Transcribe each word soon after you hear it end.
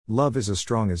Love is as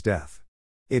strong as death.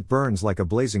 It burns like a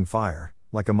blazing fire,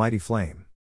 like a mighty flame.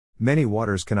 Many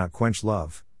waters cannot quench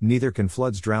love, neither can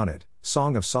floods drown it.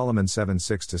 Song of Solomon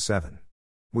 7:6-7.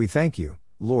 We thank you,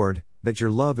 Lord, that your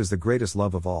love is the greatest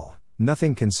love of all.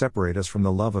 Nothing can separate us from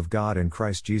the love of God in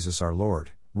Christ Jesus our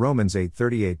Lord. Romans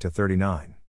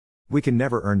 8:38-39. We can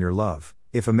never earn your love.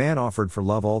 If a man offered for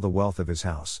love all the wealth of his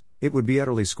house, it would be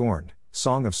utterly scorned.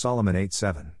 Song of Solomon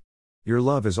 8:7. Your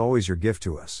love is always your gift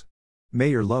to us. May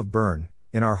your love burn,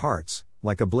 in our hearts,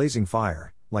 like a blazing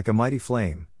fire, like a mighty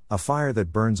flame, a fire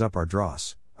that burns up our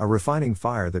dross, a refining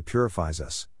fire that purifies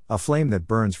us, a flame that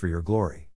burns for your glory.